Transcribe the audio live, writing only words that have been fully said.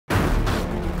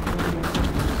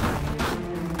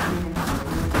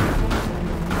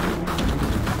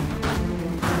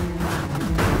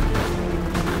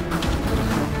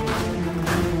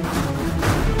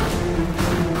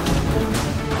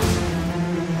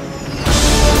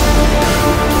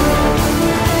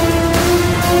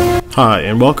Hi,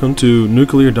 and welcome to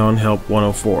Nuclear Dawn Help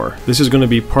 104. This is going to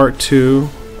be part 2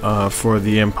 for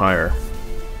the Empire.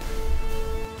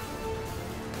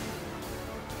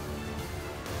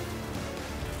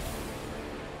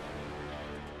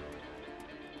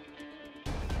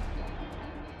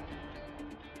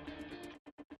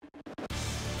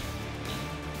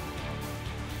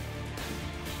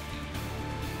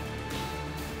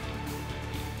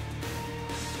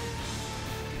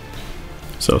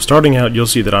 So starting out, you'll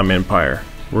see that I'm Empire.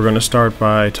 We're going to start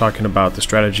by talking about the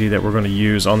strategy that we're going to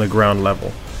use on the ground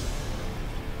level.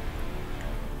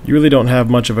 You really don't have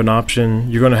much of an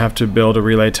option. You're going to have to build a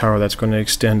relay tower that's going to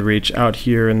extend reach out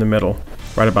here in the middle,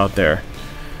 right about there.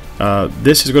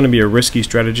 This is going to be a risky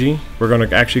strategy. We're going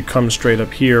to actually come straight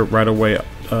up here right away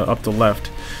up the left.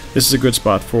 This is a good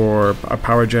spot for a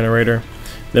power generator.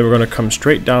 Then we're going to come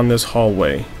straight down this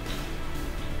hallway.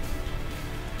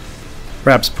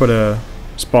 Perhaps put a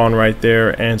spawn right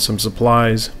there and some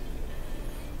supplies,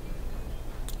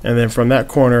 and then from that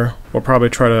corner we'll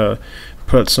probably try to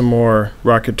put some more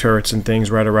rocket turrets and things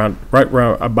right around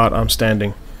about I'm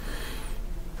standing.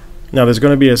 Now there's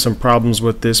going to be some problems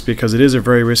with this because it is a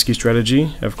very risky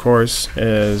strategy. Of course,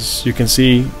 as you can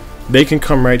see, they can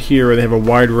come right here and they have a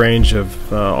wide range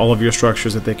of all of your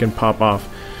structures that they can pop off.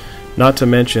 Not to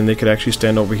mention they could actually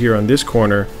stand over here on this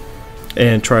corner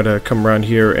and try to come around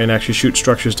here and actually shoot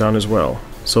structures down as well.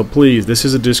 So please, this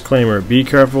is a disclaimer, be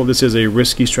careful, this is a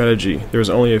risky strategy. There's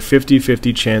only a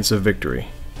 50-50 chance of victory.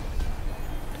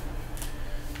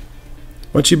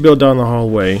 Once you build down the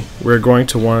hallway, we're going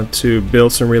to want to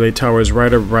build some relay towers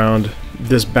right around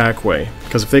this back way,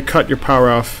 because if they cut your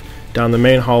power off down the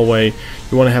main hallway,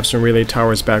 you want to have some relay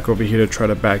towers back over here to try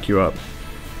to back you up.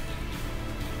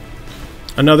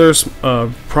 Another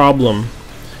problem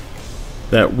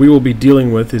that we will be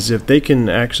dealing with is if they can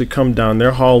actually come down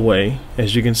their hallway,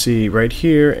 as you can see right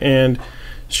here, and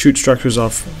shoot structures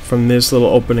off from this little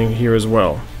opening here as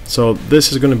well. So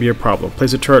this is going to be a problem.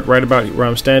 Place a turret right about where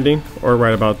I'm standing or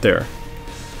right about there.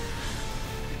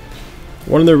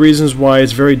 One of the reasons why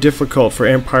it's very difficult for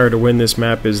Empire to win this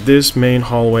map is this main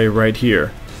hallway right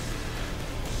here.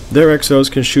 Their XOs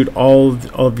can shoot all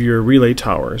of your relay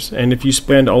towers, and if you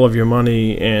spend all of your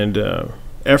money and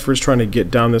efforts trying to get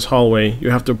down this hallway,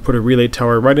 you have to put a relay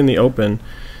tower right in the open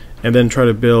and then try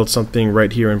to build something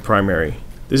right here in primary.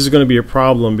 This is going to be a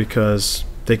problem because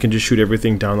they can just shoot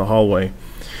everything down the hallway,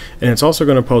 and it's also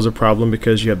going to pose a problem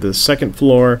because you have the second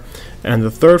floor and the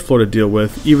third floor to deal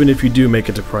with even if you do make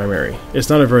it to primary.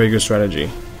 It's not a very good strategy.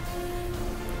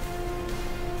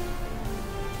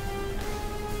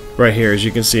 Right here, as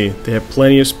you can see, they have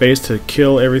plenty of space to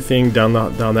kill everything down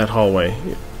that hallway.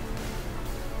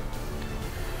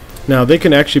 Now they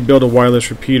can actually build a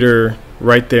wireless repeater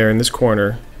right there in this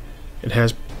corner. It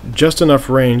has just enough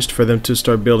range for them to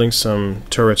start building some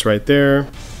turrets right there,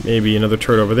 maybe another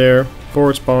turret over there,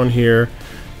 forward spawn here,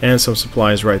 and some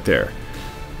supplies right there.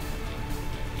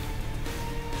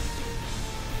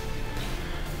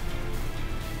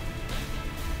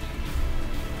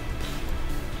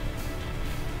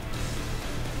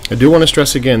 I do want to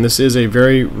stress again, this is a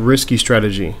very risky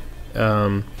strategy.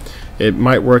 It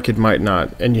might work, it might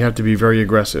not, and you have to be very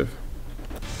aggressive.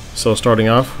 So starting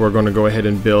off, we're going to go ahead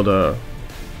and build a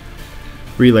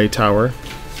relay tower,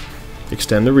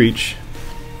 extend the reach,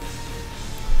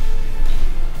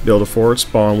 build a forward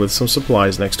spawn with some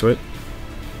supplies next to it,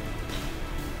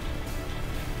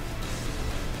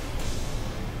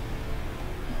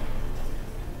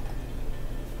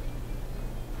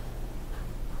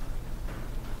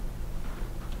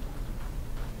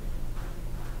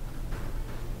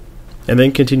 and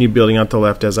then continue building out the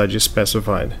left as I just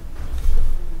specified.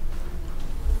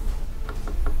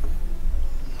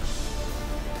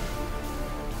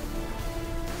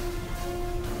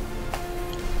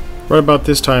 Right about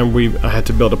this time I had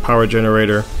to build a power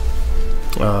generator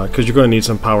because you're going to need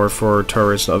some power for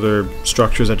turrets and other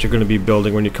structures that you're going to be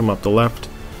building when you come up the left.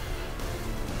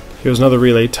 Here's another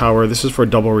relay tower. This is for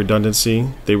double redundancy.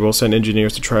 They will send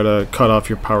engineers to try to cut off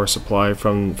your power supply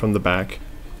from the back.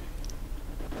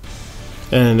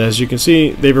 And as you can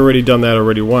see, they've already done that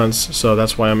once, so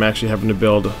that's why I'm actually having to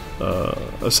build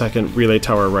a second relay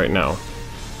tower right now.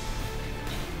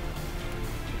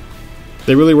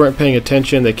 They really weren't paying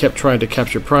attention. They kept trying to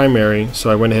capture primary, so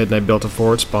I went ahead and I built a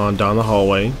forward spawn down the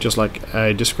hallway, just like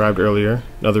I described earlier.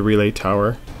 Another relay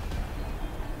tower.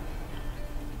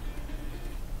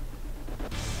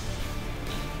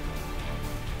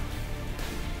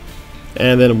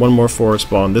 And then one more forward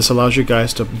spawn. This allows you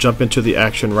guys to jump into the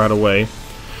action right away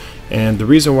And the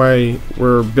reason why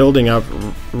we're building up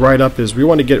right up is we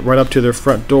want to get right up to their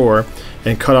front door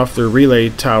and cut off their relay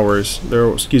towers,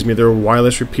 their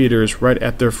wireless repeaters right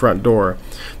at their front door.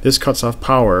 This cuts off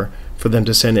power for them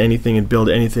to send anything and build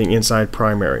anything inside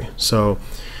primary. So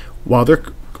while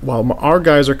our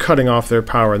guys are cutting off their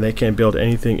power and they can't build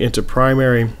anything into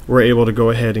primary, we're able to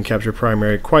go ahead and capture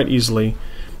primary quite easily.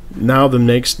 Now the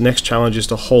next challenge is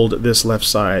to hold this left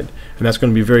side, and that's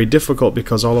going to be very difficult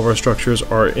because all of our structures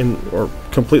are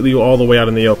completely all the way out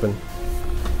in the open.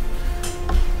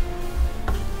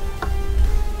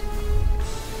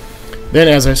 Then,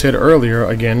 as I said earlier,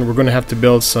 again, we're going to have to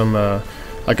build some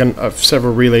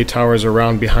several relay towers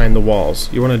around behind the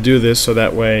walls. You want to do this so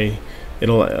that way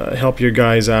it'll help your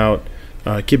guys out,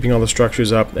 keeping all the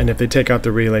structures up, and if they take out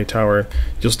the relay tower,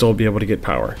 you'll still be able to get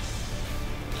power.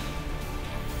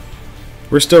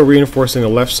 We're still reinforcing the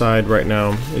left side right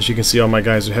now. As you can see, all my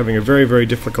guys are having a very, very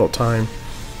difficult time.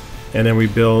 And then we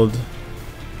build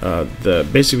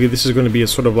basically this is going to be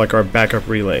sort of like our backup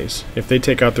relays. If they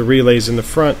take out the relays in the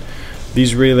front,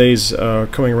 these relays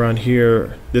coming around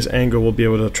here, this angle will be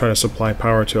able to try to supply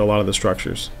power to a lot of the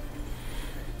structures.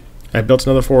 I built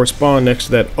another forward spawn next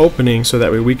to that opening so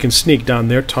that way we can sneak down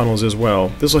their tunnels as well.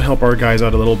 This will help our guys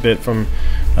out a little bit from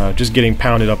just getting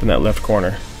pounded up in that left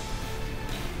corner.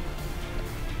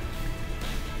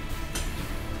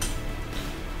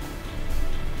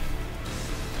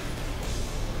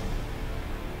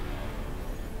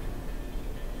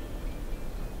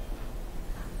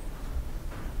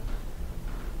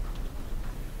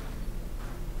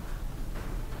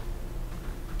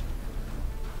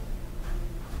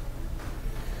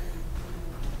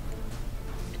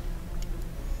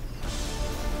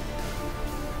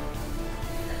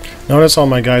 Notice all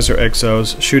my guys are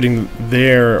exos shooting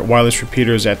their wireless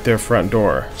repeaters at their front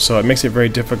door, so it makes it very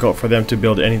difficult for them to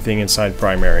build anything inside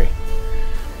primary.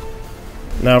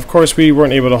 Now of course we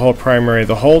weren't able to hold primary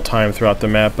the whole time throughout the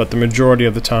map, but the majority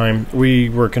of the time we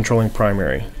were controlling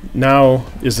primary. Now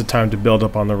is the time to build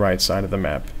up on the right side of the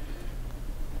map.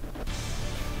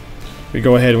 We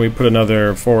go ahead and we put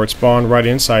another forward spawn right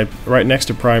next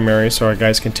to primary so our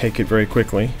guys can take it very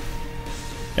quickly.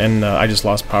 And I just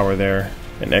lost power there.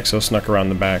 And Exo snuck around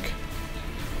the back.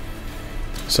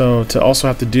 So to also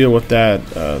have to deal with that,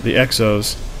 the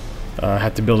Exos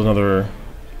had to build another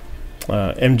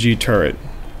MG turret.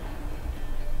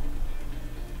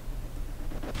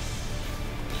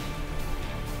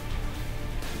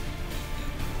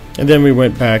 And then we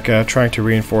went back trying to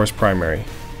reinforce primary.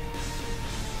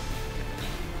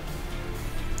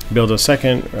 Build a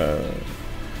second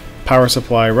power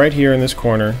supply right here in this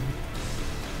corner.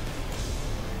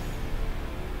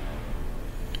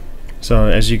 So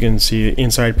as you can see,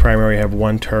 inside primary I have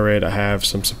one turret, I have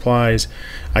some supplies.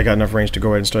 I got enough range to go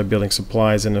ahead and start building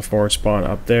supplies in the forward spawn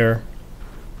up there.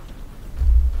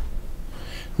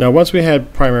 Now once we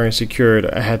had primary secured,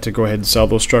 I had to go ahead and sell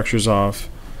those structures off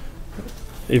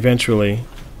eventually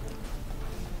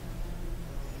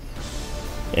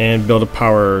and build a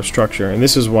power structure. And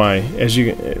this is why, as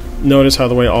you notice how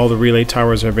the way all the relay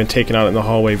towers have been taken out in the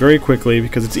hallway very quickly,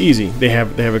 because it's easy. They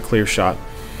have a clear shot.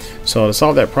 So to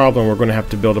solve that problem, we're going to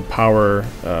have to build a power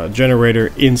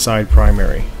generator inside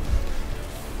primary.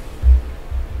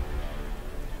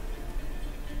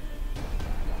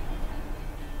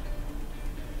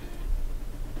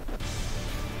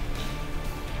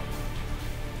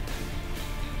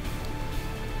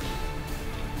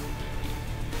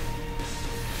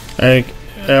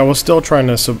 I was still trying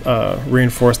to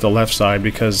reinforce the left side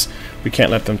because we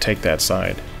can't let them take that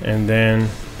side. And then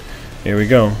here we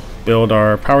go. Build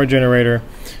our power generator.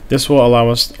 This will allow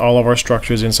us all of our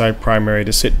structures inside primary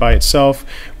to sit by itself.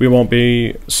 We won't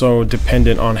be so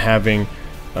dependent on having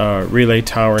relay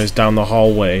towers down the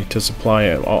hallway to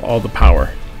supply all the power.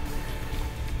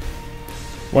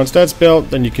 Once that's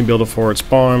built, then you can build a forward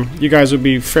spawn. You guys will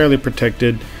be fairly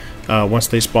protected once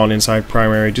they spawn inside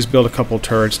primary. Just build a couple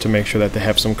turrets to make sure that they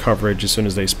have some coverage as soon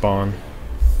as they spawn.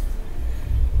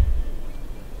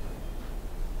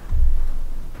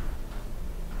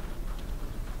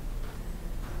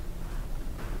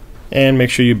 And make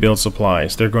sure you build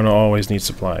supplies. They're going to always need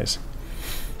supplies.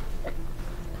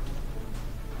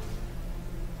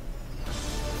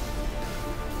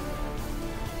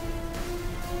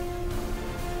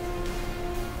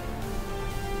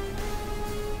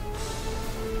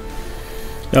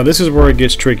 Now this is where it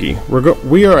gets tricky.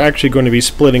 We are actually going to be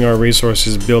splitting our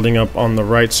resources, building up on the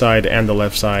right side and the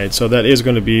left side. So that is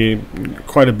going to be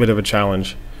quite a bit of a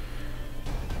challenge.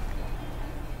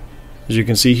 As you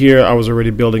can see here, I was already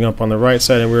building up on the right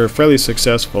side and we were fairly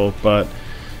successful, but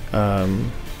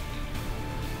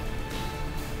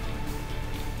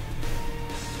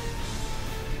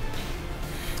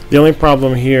The only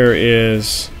problem here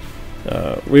is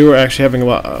we were actually having a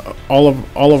lot. All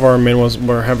of our men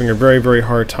were having a very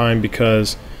hard time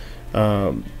because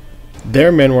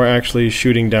their men were actually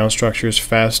shooting down structures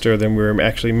faster than we were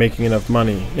actually making enough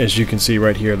money. As you can see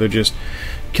right here, they're just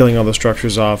killing all the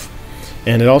structures off,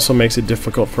 and it also makes it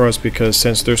difficult for us because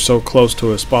since they're so close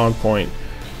to a spawn point,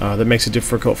 that makes it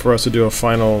difficult for us to do a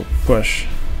final push.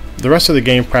 The rest of the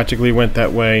game practically went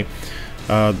that way.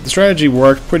 The strategy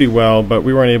worked pretty well, but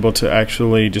we weren't able to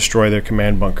actually destroy their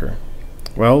command bunker.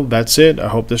 Well, that's it. I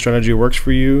hope this strategy works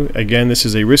for you. Again, this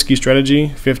is a risky strategy,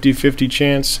 50-50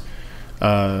 chance.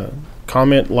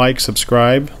 Comment, like,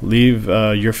 subscribe, leave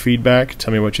your feedback,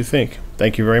 tell me what you think.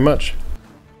 Thank you very much.